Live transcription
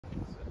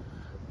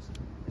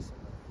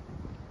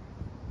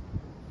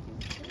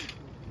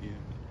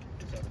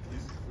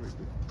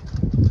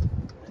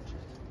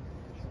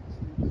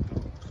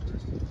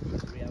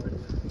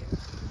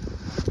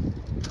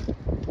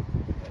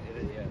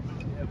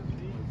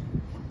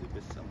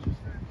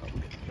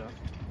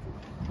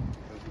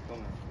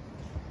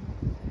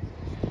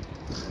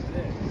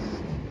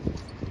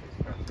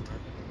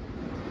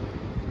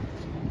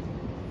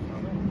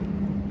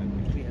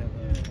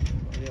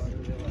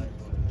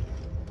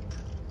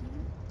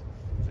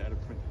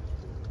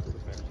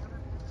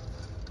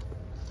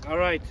All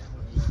right.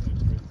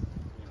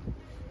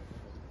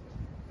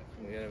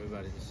 We got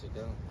everybody to sit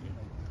down.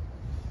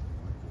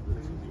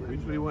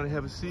 Anybody want to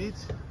have a seat?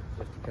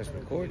 Press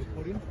record.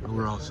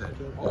 We're all set.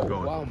 We're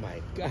going. Wow,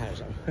 my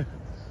gosh.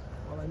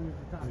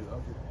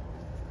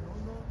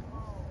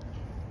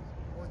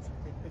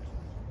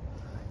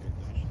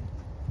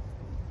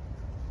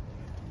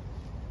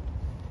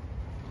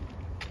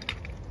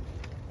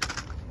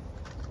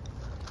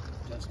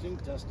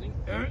 Testing.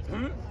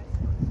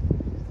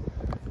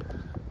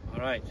 All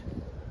right.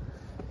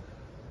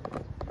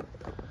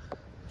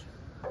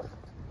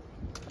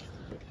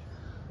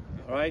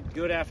 All right,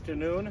 good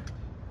afternoon.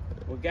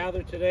 We're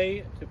gathered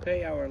today to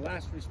pay our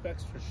last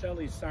respects for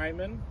Shelley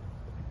Simon,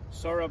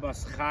 Sora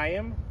Bas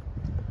Chaim.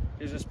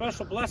 There's a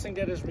special blessing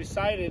that is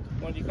recited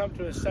when you come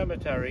to a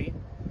cemetery,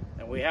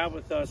 and we have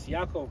with us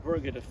Yaakov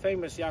Berger, the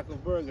famous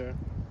Yaakov Berger,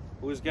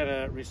 who is going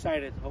to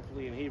recite it,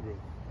 hopefully in Hebrew.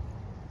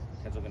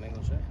 Kannst du in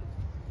English say?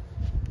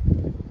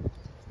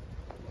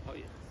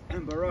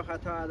 Baruch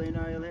atah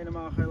Adonai Eloheinu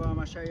melech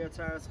haolam asher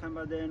yatzar eschem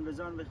b'din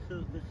v'zon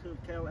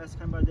v'chilkel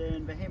eschem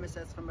b'din v'hemes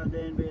eschem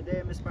b'din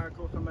v'yedei mispar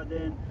kulchem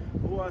b'din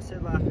hu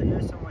asid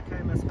lachayosam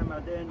l'kaim eschem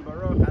b'din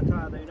Baruch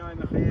atah Adonai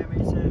mechayim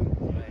esim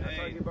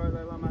atah gibar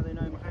le'olam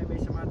Adonai mechayim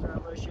esim atar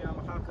aloshia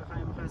mechalka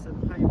chayim chesed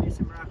mechayim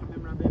esim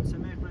rachamim rabim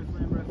semech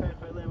neflim refech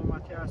chaylim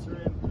u'matei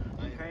asurim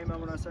mechayim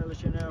amonasai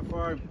l'shenei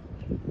afar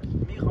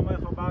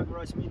Michael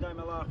Bagros Midai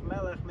Melach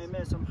Melech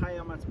Memes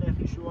Chayam Atzmech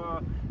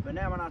Yeshua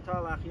V'neman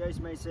Atah Lachayos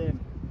Meisim.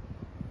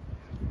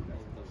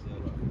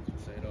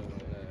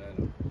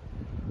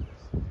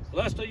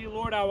 Blessed are you,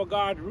 Lord our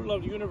God, ruler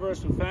of the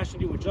universe, who fashioned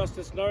you with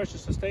justice, nourished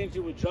and sustained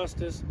you with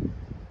justice,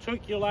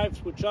 took your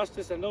lives with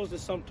justice, and knows the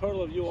sum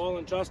total of you all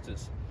in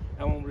justice,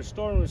 and will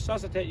restore and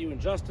resuscitate you in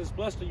justice.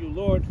 Blessed are you,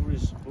 Lord, who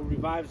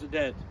revives the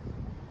dead.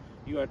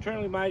 You are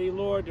eternally mighty,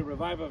 Lord, the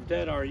reviver of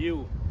dead are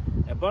you.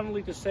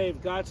 Abundantly to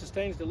save, God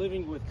sustains the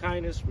living with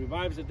kindness,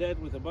 revives the dead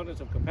with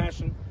abundance of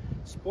compassion,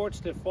 supports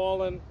the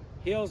fallen,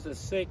 heals the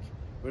sick,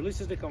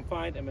 releases the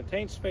confined, and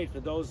maintains faith for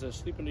those that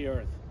sleep in the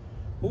earth.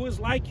 Who is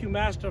like you,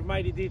 master of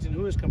mighty deeds, and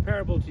who is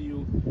comparable to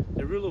you,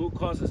 the ruler who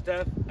causes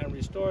death and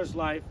restores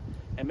life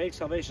and makes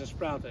salvation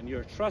sprout, and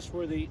you're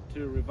trustworthy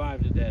to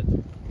revive the dead.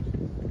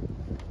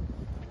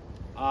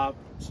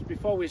 So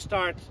before we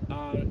start,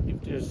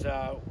 if there's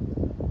the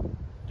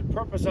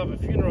purpose of a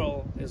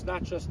funeral is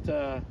not just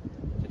to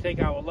take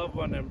our loved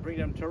one and bring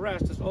them to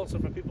rest, it's also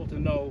for people to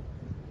know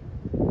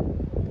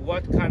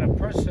what kind of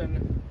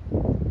person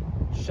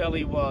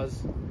Shelley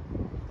was,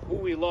 who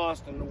we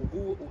lost, and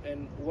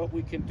what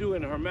we can do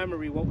in her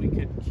memory, what we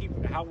could keep,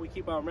 how we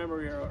keep our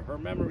memory, her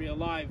memory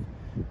alive,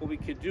 what we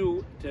could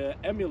do to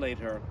emulate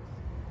her.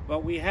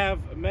 But we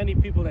have many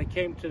people that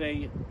came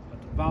today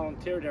to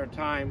volunteer their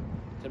time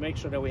to make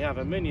sure that we have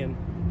a minyan.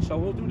 So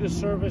we'll do the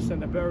service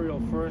and the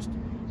burial first,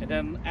 and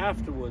then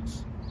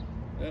afterwards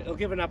it'll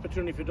give an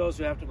opportunity for those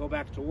who have to go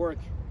back to work,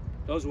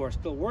 those who are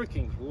still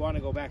working, who want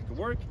to go back to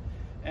work,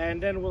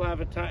 and then we'll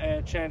have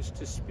a chance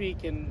to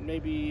speak, and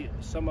maybe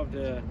some of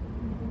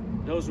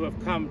those who have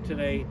come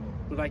today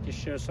would like to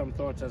share some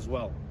thoughts as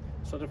well.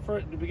 So the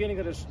beginning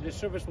of the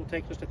service will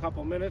take just a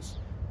couple minutes.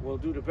 We'll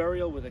do the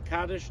burial with the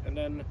Kaddish, and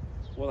then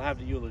we'll have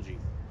the eulogy.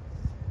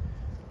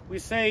 We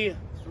say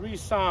 3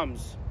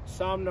 Psalms.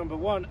 Psalm number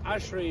 1,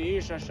 Ashrei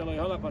Yish Asher Lo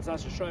Yeholach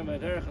Batzas Yishoyim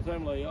V'Derech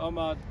Chatoim Lo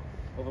Ye'omad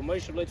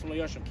V'Moshe V'Leitzim Lo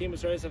Yoshim Ki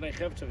Mitzrayim Zedei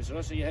Chevtza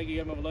V'Zerosei Yehegi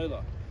Yom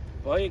V'Loila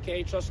V'Hoye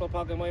Ke'eit Shos Lo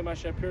Palka Moyim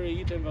Asher Piri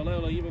Yitim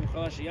V'Leil Lo Yibim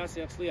V'Chalash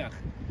Yasi Yatzliach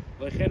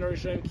V'Lechen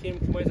Rishayim Kim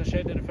K'moiz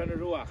Asher Defender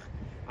Ruach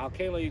Al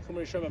Kein Lo Yikum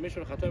Rishayim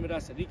V'Mishmar Chatoim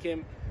V'Das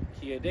Tzadikim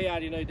Ki Yedei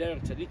Adonai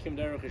Derech Tzadikim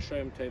Derech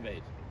Rishayim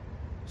Toved.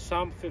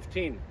 Psalm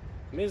 15.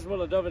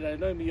 Mizmor LaDavid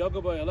Adonai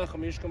Miyogo Bo Yalecha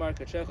Mishkom Ar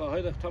Kachecha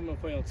Hoylech Tomim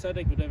Foyel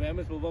Tzedek V'Dei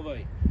V'Emes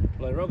V'Vovoi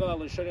L'Rogal Al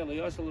Lishoni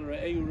L'Yosel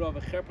L'Re'eu Rav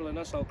V'Cherper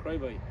L'Nas Al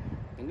Kroivoi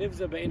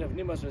Nivza Be'in of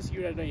Nimas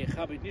V'Sir Adonai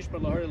Yechabit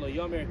Nishmar L'Hori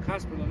L'Yomer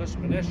Kasper L'Nas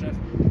V'Neshech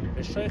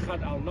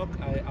V'Sheichad Al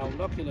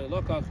Noki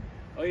L'Lokach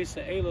Oyse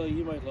Elo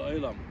Yimoit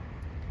L'Olam.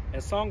 A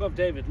song of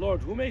David.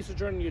 Lord, who may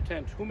sojourn in your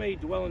tent? Who may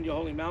dwell in your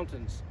holy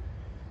mountains?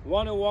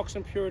 One who walks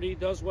in purity,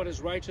 does what is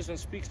righteous, and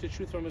speaks the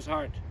truth from his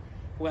heart,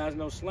 who has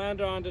no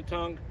slander on the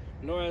tongue,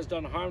 nor has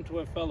done harm to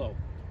a fellow,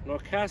 nor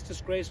cast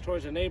disgrace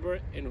towards a neighbor,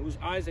 in whose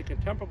eyes a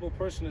contemptible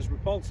person is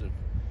repulsive,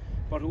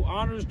 but who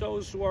honors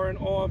those who are in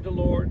awe of the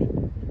Lord,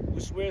 who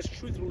swears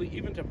truthfully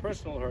even to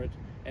personal hurt,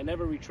 and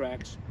never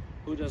retracts,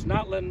 who does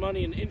not lend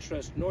money in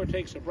interest, nor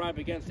takes a bribe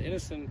against the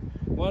innocent.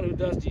 One who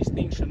does these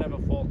things shall never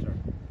falter.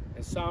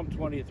 In Psalm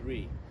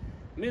 23.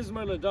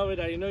 Mizmor LaDavid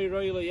Adonai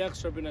Roi Lo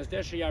Yechsor Ben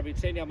Asdesha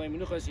Yarbitzeni Al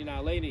Menuchas Yina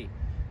Aleini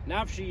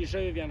Nafshi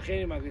Yishoyev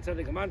Yancheni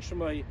Magritzadek Aman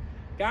Shemoy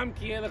Gam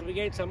Ki Elech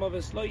V'Geitz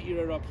Hamoves Lo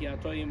Yirarok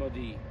Yatoy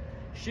Imodi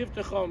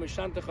Shivtecha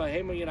Mishantecha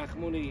Hemo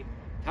Yirachmuni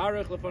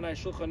Tarech Lefonai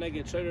Shulcha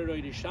Neged Tzorei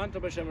Roi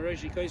Dishanta B'Shem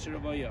Roshi Kaiser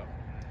Ravoya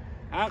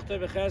Achte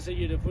V'Chesed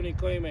Yidefuni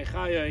Koyim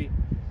Echayoi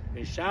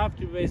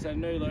V'Shavtu V'Beis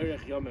Adonai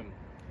L'Orech Yomim.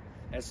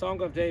 A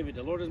song of David.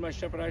 The Lord is my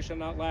shepherd, I shall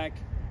not lack.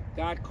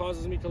 God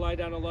causes me to lie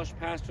down in lush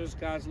pastures.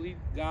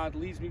 God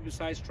leads me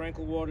beside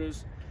tranquil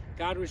waters.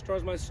 God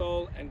restores my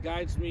soul and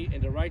guides me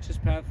in the righteous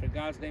path for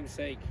God's name's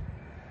sake.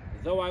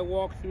 Though I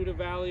walk through the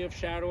valley of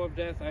shadow of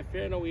death, I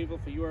fear no evil,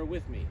 for you are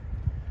with me.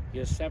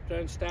 Your scepter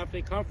and staff,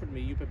 they comfort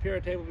me. You prepare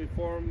a table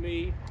before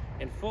me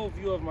in full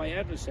view of my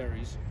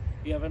adversaries.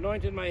 You have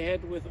anointed my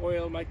head with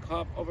oil, my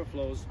cup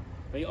overflows.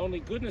 May only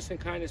goodness and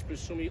kindness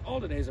pursue me all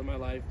the days of my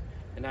life,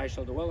 and I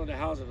shall dwell in the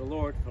house of the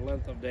Lord for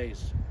length of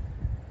days.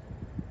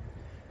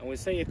 And we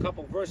say a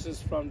couple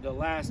verses from the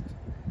last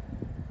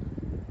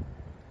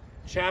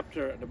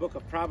chapter in the book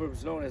of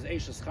Proverbs, known as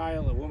Eishes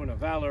Chayil, a woman of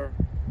valor.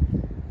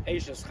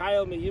 Eishes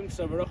Chayil mi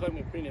yimsa v'rocha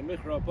mi prina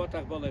michra,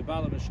 potach bo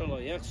leibala v'sholo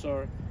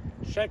yechsor,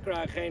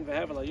 shekra achein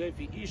v'hevel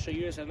ayofi, isha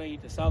yirs anayi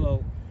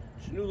tesalo,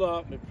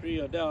 shnula mi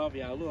priya de'av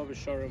ya'aluha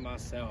v'shorim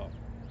ma'aseo.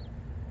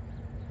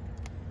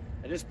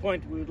 At this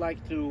point, we would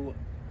like to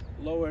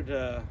lower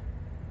the...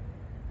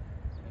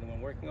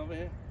 Anyone working over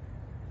here?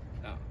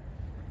 No.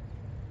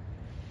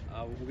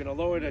 We're going to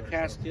lower the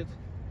casket.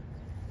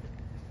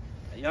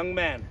 A young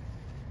man.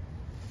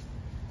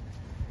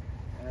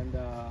 And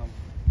we'll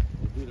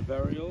do the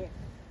burial,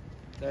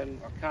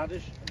 then a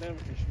Kaddish, and then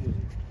we're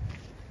schmoozing.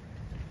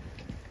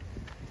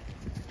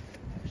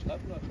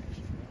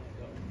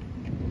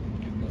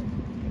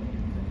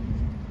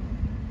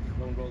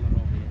 Don't roll it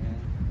over your hand.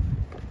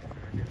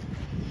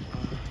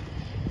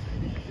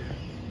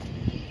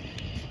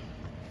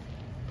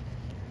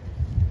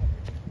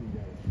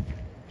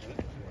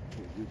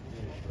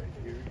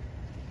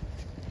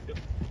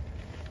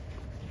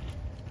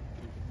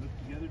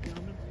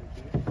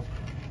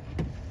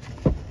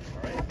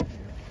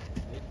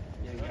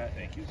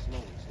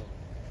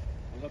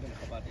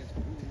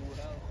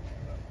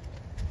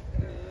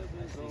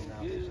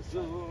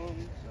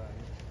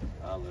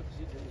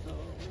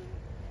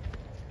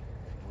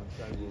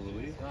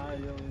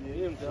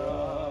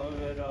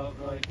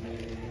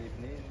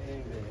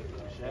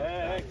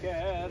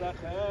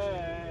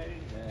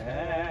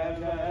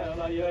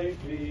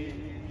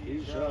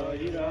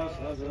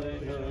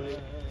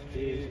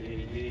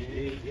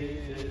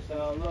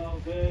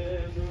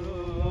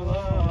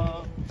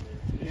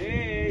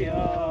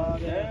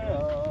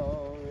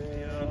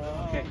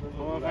 Okay,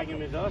 well, if I give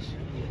me those,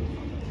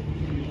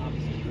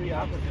 three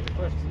opposite. The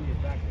first three is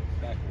backwards.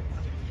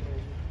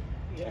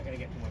 You're not going to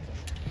get too much of it.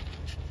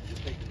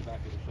 Just take the back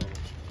of the shoulder,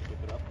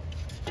 flip it up.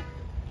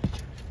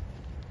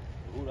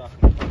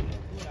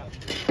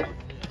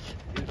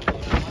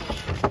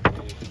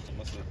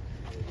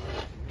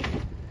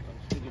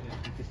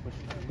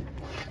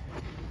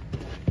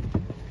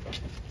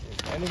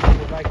 Anyone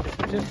would like to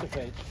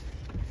participate,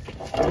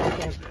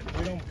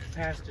 we don't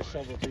pass the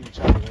shovel to each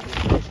other.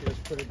 We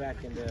just put it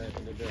back in the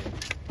dirt.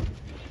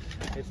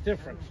 It's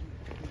different.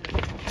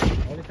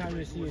 The only time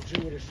you see a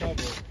Jew with a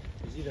shovel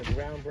is either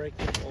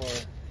groundbreaking or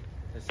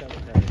the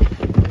cemetery.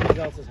 Everything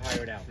else is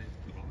hired out.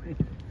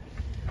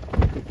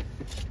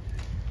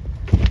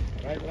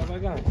 Right, what have I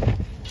got?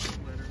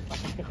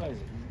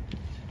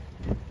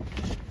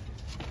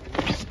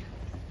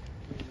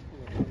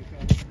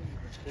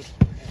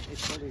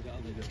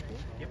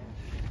 Yep.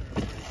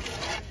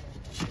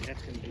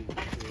 That's going to be...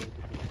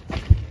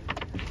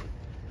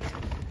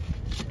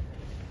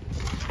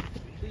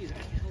 Please, I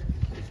can help you.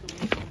 It's the way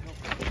I can help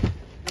you.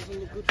 It doesn't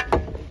look good for you.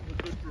 It doesn't look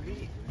good for me.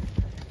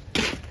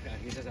 God,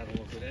 he says I don't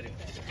look good anyway.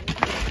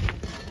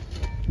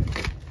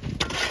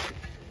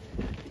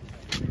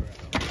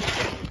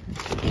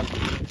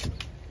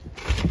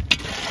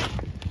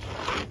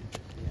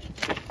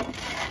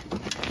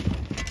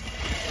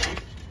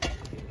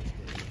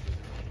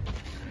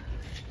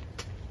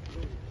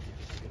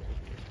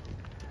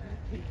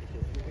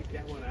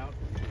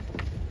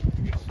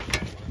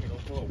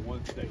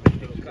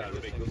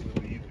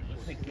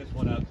 Take this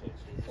one out, so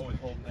it's always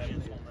holding that up,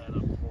 holding that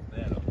up, holding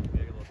that up.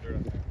 Make a little dirt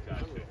up.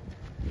 Gotcha.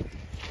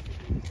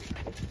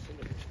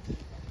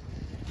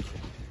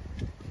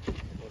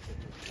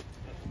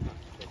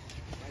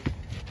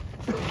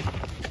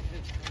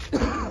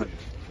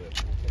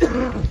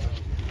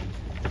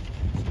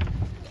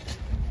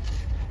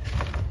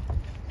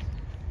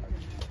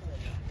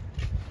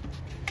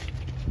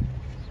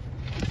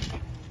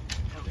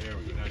 There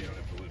we go. Now you don't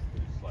have to lift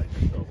it. Slide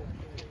your shovel.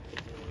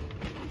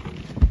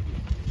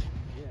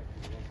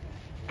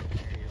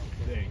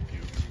 Thank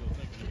you.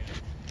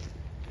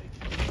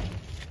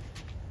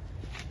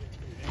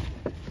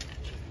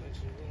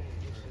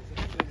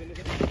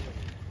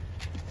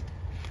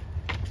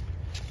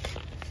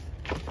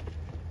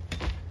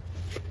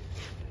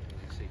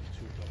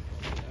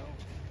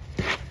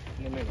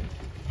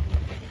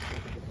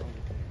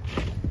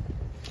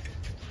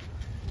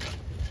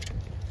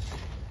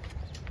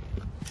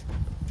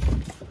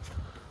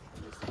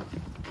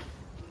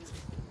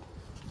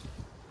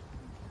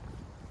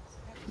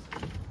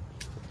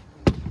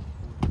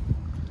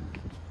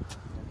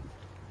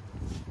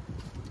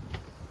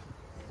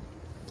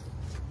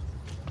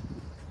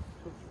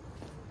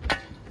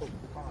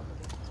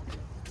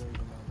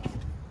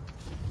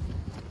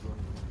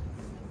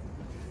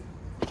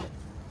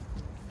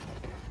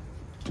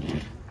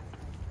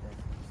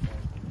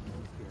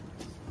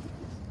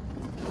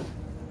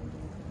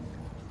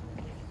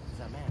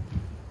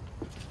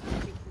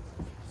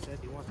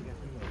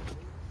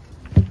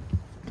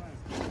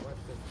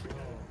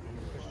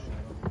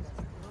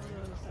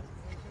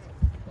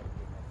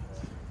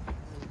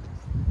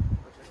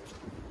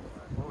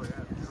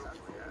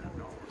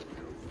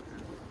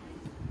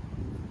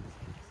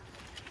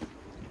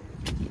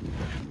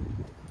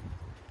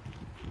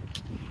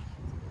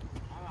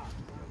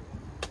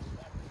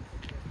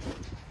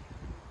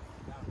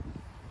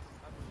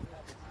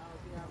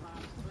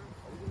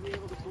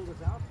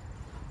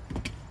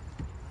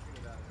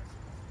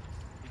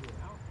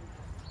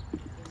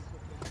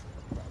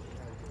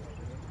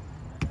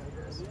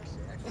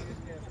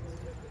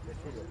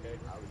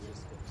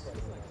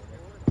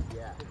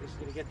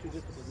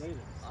 difficult later.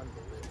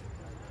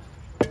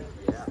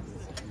 Yeah.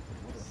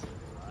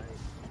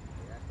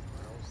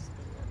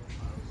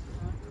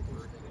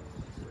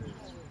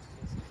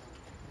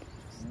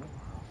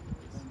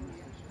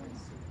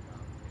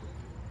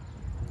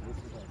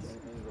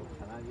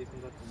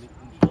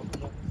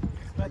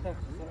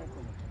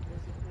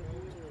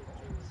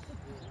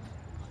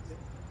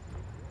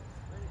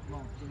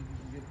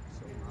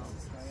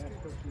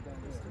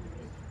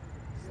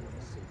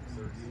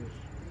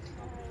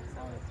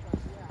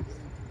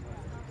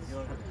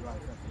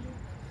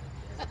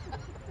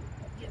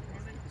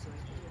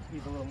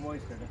 Keep a little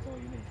moisture, that's all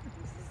you need.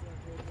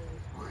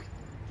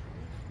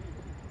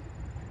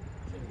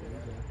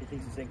 He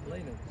thinks it's ain't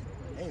clean.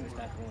 Ain't even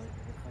that one.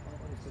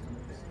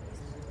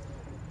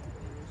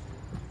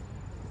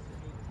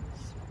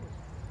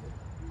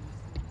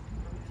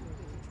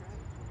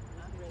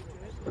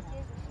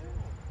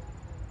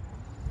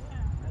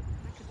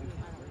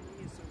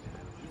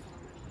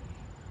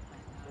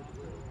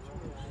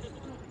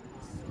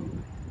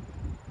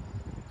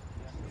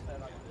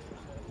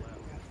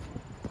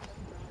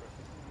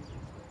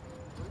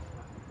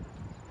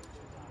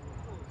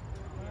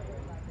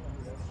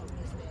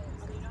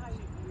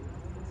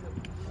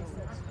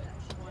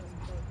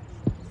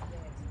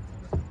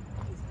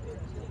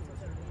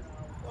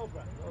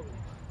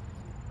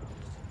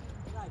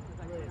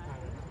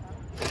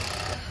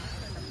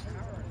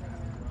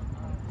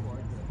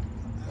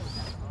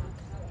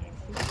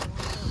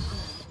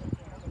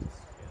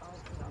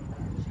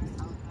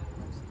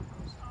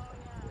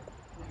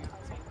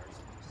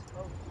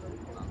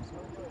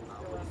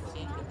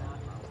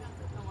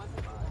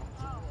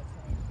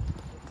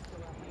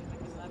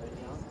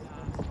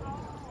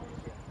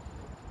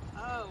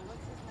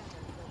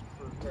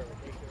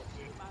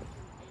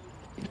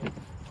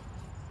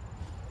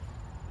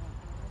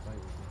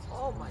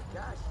 Oh my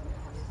gosh,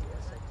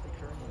 yes, I take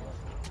her in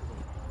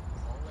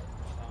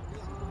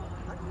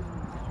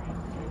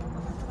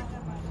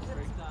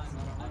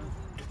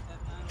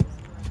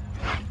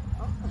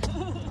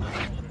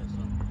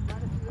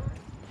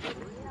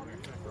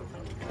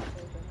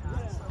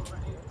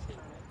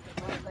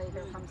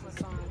Later comes the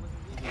song.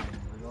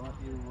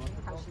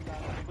 How she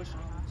does.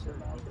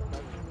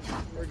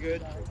 We're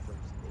good.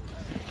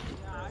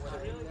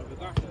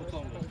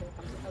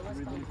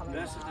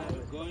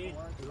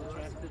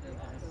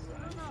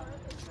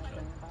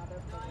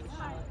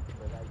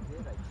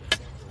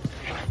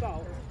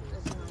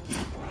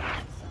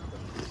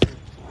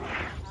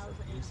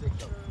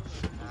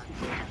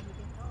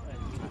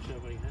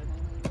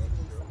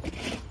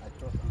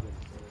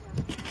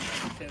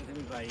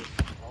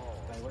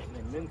 By working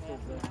in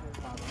Memphis,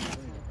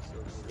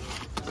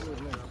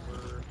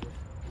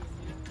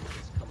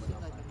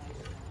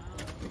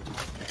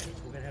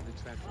 we're gonna have the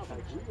tractor.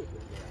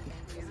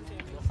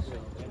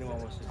 Anyone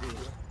wants to do it?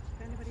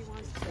 If anybody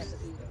wants to throw some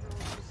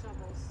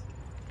shovels,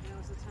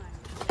 now's the time.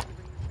 You can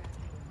bring your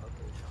tractor.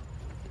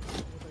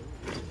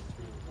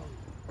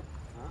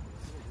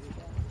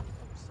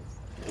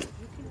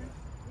 You can,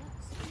 yes.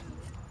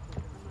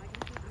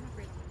 I'm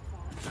afraid I'm gonna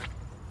fall.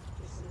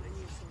 Just, I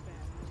need it so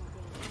bad. I'm not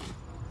going to.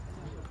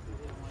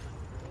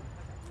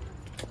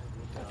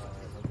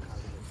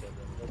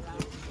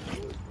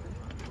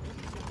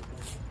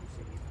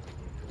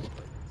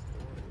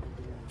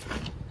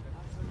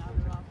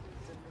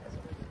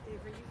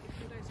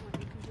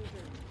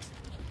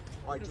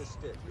 I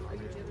just did. I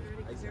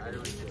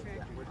already did.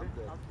 Yeah, I'm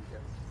good.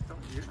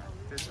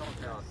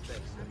 No,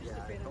 thanks.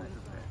 Yeah,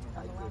 I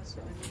did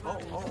so. Oh.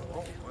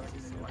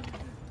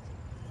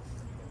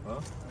 Huh?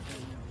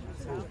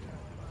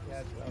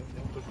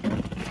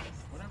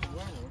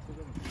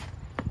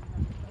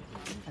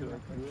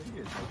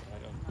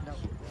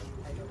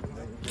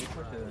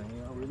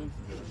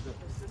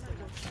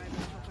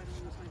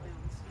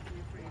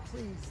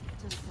 Please,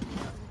 just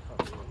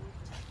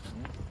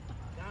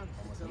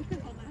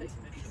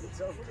it's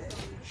okay.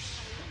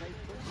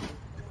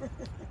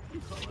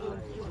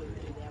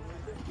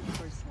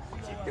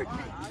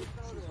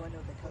 She's one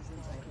of the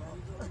cousins I love.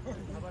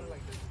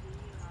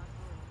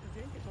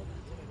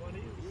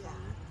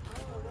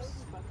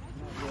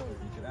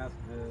 You should ask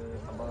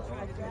about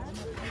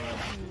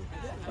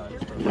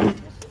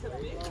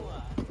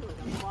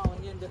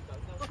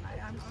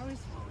I'm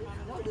always.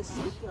 No, the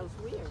seat feels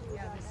weird.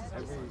 Yeah, this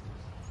is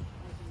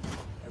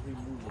every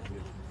move of it.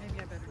 maybe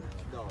I better.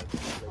 No.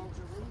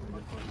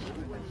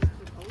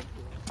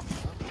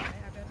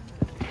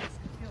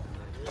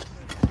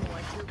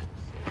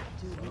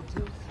 Do you need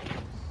to?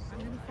 I'm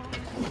going to follow.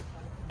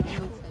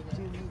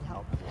 Do you need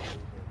help?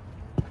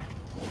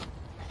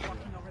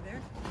 Walking over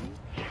there.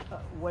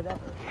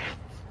 Whatever.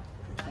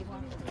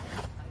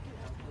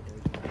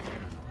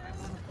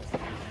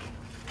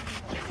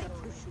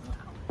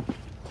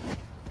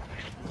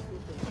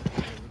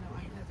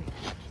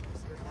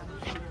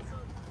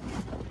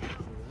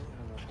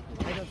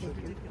 I don't think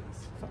you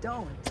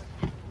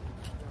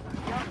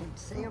don't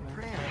say a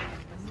prayer.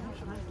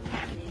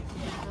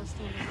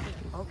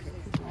 Okay.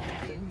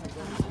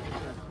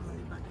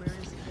 Where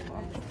is it?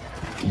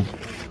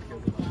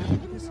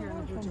 This here in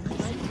the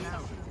right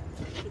now.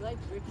 She likes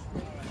rich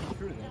things.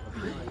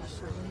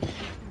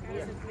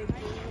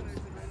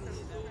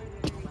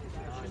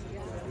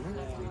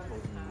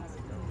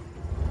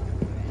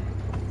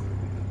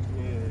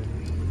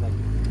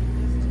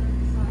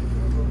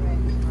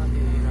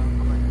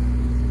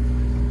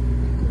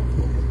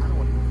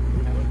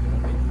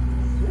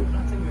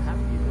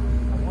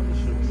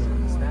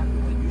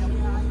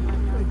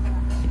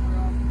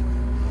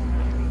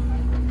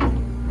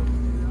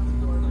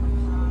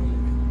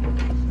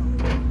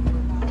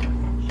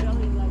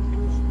 Shelley likes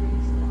Bruce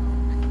Springsteen.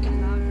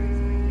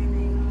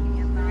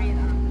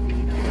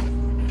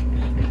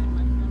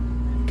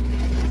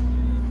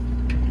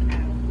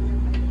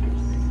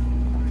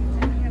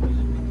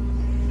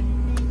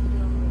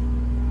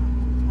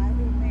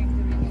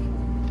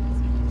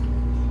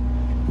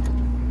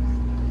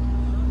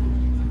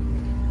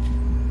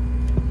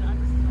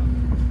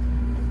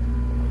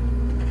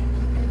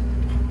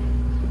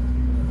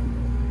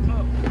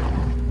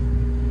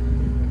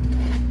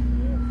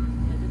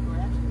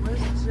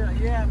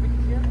 Yeah, be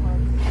careful.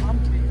 It's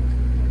bumpy.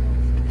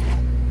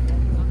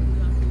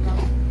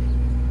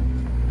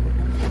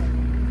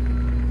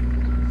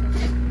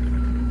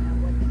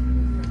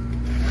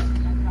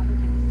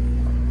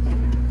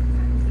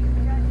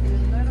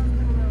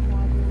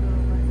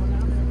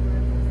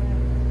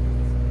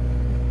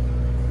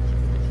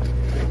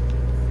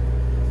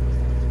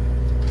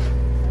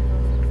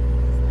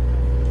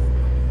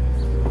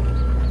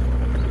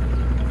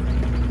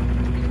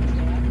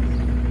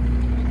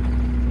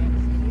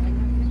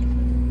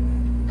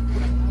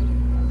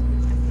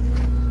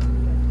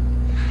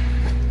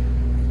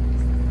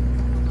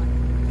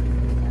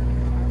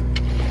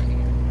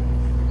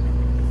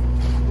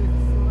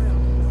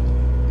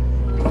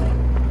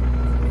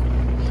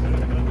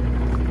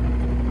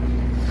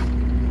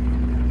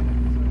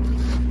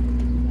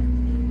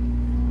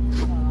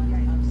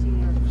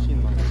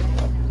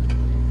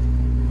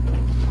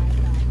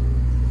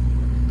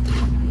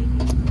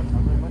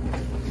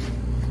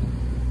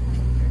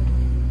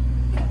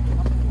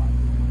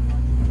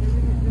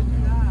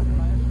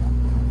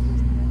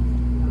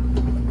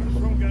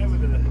 Some guy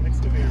with an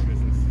excavator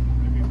business.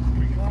 Maybe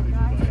we can put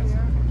his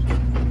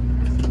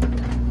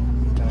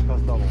It's gonna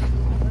cost double.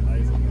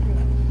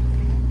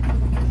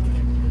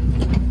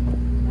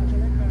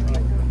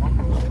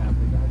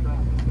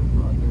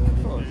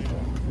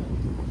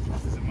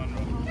 This is in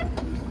Monroe.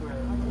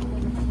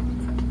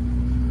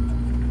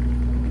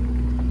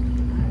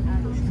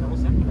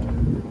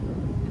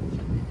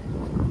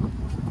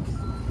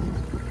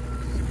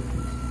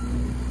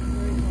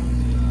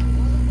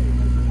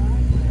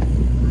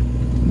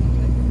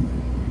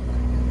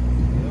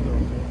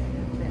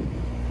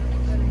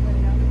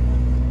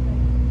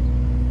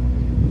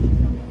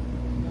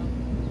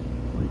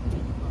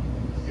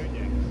 Good,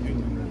 yeah.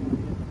 Good.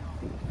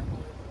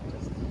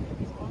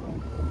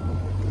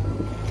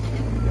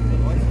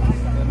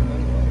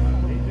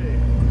 AJ,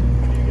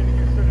 when are you getting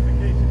your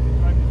certification?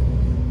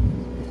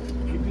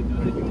 You could do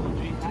the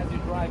eulogy as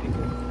you're driving.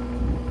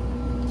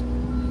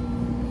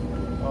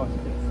 Oh,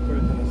 it's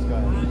birds in the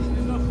sky.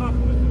 There's no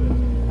software to it.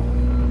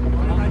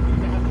 I think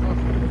you have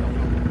software.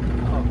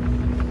 Oh.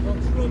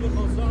 Don't screw the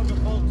whole song, the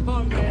whole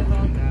tongue there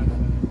long now.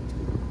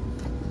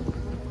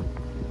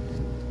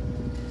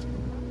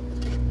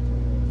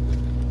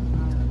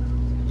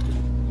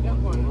 Yeah,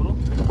 one a little.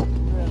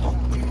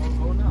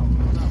 Oh, no.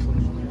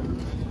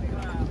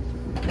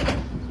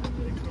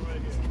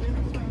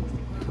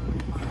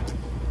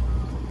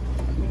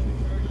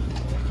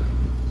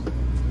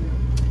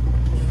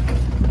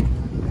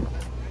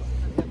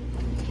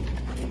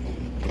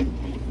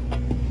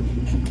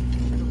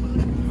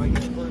 If I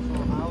get a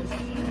personal house.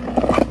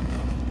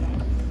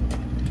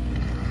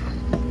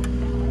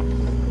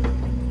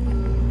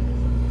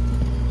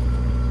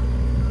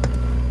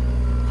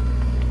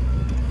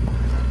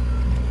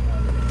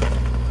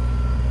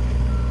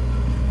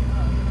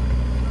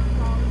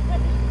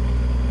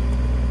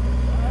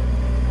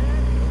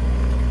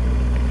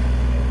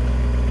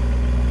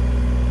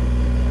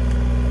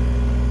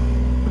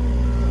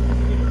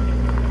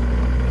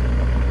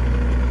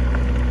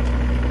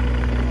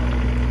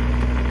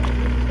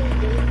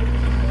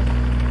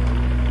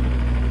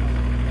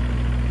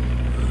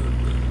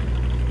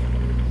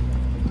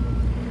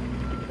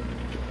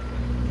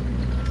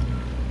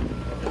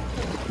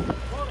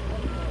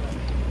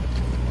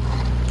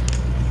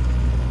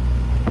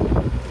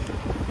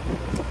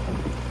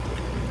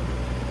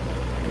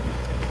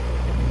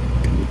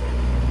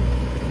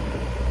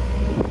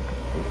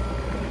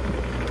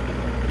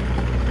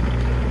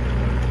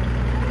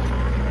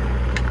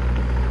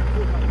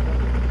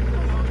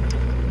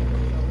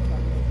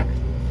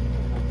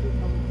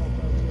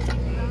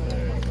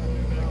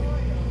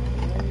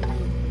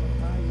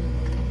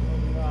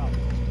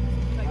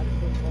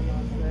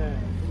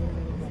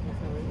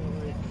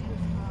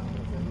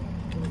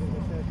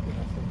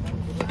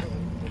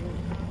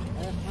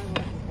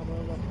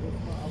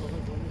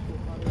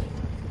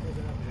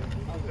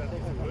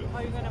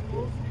 Are you gonna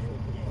move?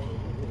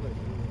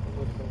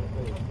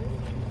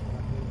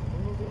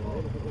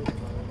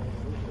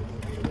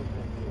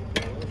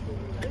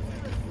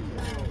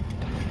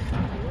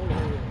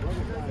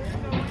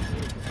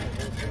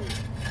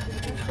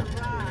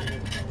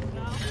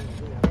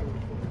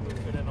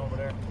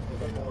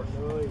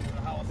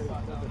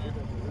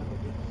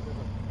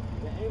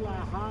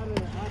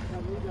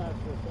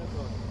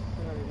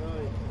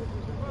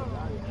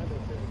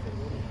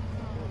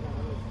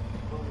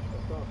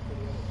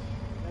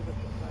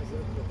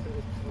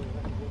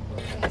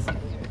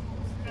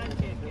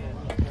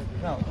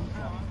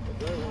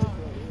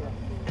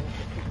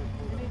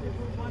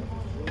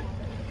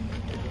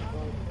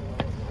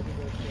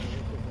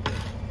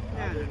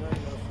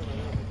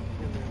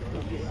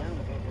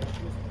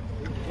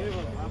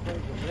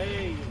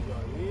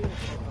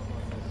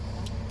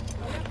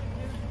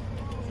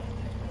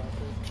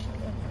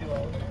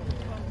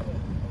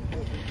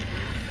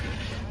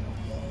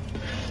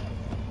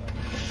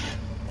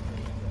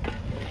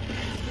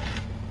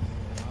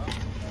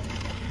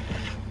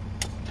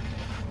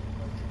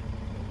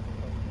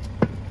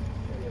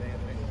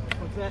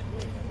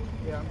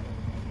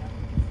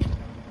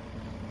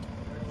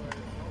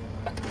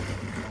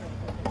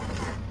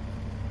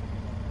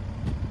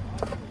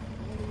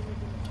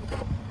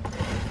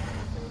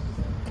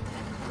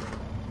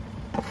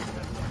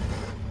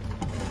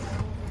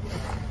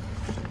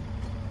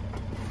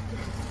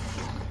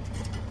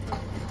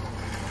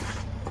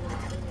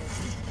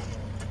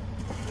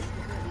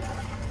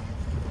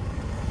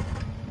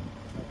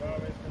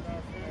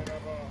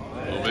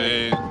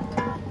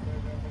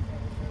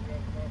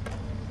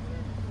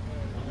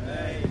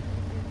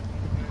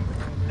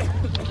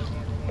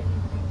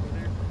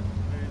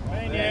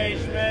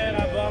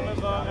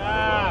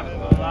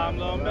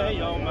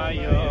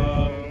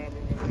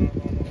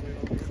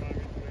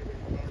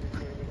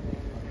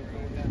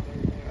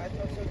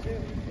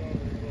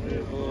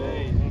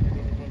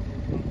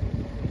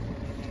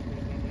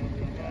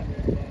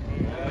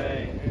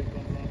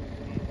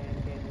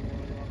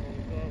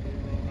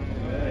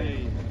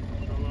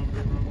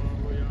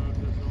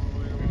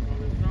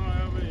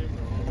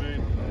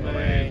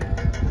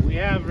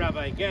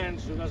 Rabbi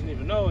Gans, who doesn't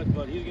even know it,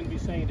 but he's going to be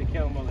saying to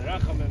Kel Malei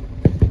Rachamim.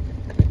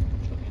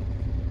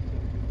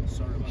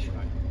 Sorry about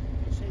that.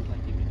 You say it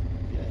like you mean.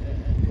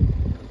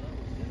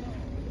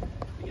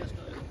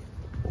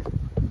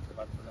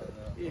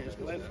 Ja, is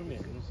gelijk voor mij.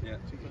 Ja.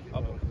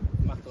 Aber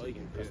macht euch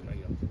ein bisschen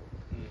mehr.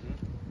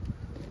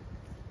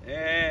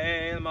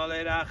 El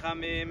Malei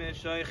Rachamim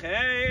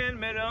shoychen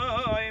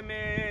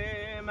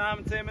meroimim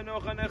amtze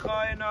menucha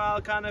nechoyno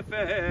al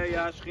kanefei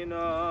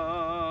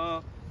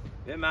Ashchino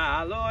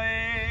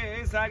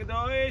v'ma'aloi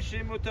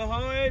sagdoishim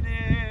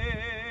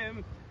u'tehoidim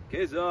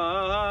kezohar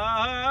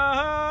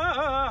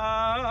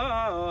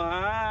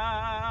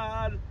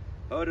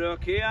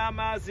oroki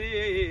amazirim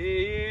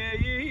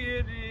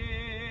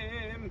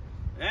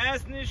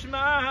es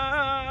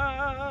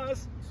nishmas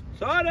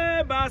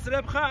Sore bas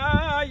Reb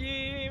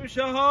Chaim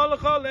shehol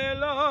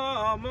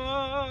cholelamo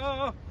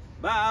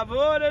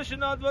ba'avor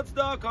shnot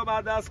v'tzdaka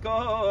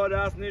b'daskor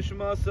as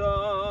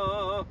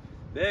nishmaso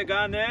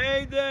began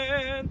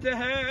Eden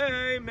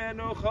tehei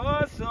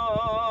menuchaso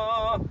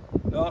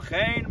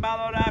lochein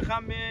balo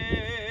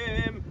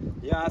rachamim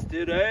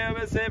yastirei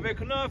v'sei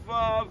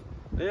v'knofav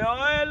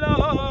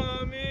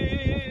le'olamim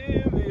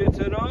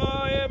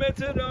v'yitzroi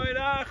v'yitzroi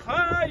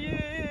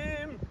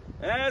rachayim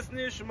es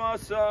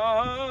nishmaso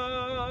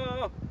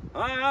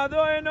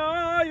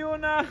Adonai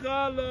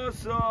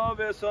yunachaloso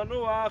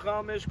v'sanuach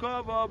al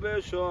mishkavo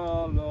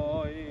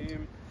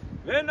b'shalom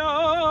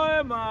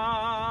v'noemar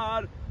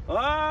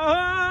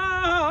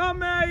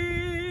Amen.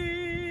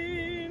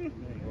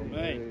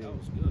 Amen. That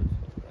was good.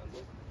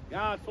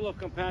 God, full of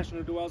compassion,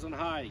 who dwells on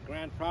high,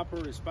 grant proper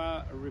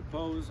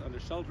repose under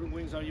sheltering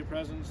wings of your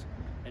presence,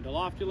 and the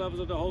lofty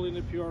levels of the holy and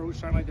the pure, who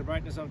shine like the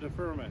brightness of the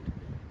firmament,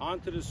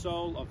 onto the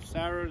soul of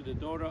Sarah, the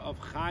daughter of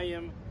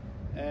Chaim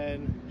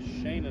and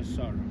Shana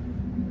Sarah,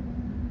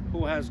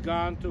 who has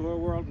gone to her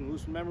world, in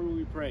whose memory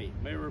we pray.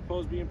 May her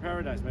repose be in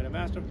paradise. May the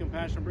Master of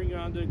compassion bring her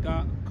under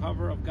the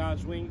cover of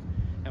God's wings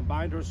and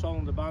bind her soul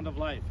in the bond of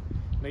life.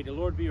 May the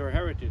Lord be her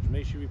heritage.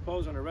 May she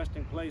repose on a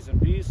resting place in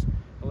peace.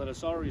 And let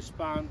us all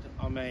respond,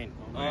 Amen.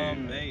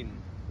 Amen.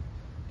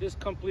 This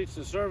completes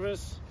the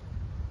service.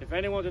 If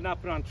anyone did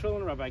not put on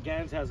tefillin, Rabbi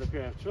Gans has a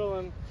pair of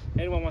tefillin.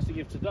 Anyone wants to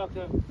give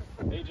tzedakah,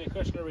 AJ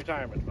Kushner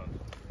Retirement Fund.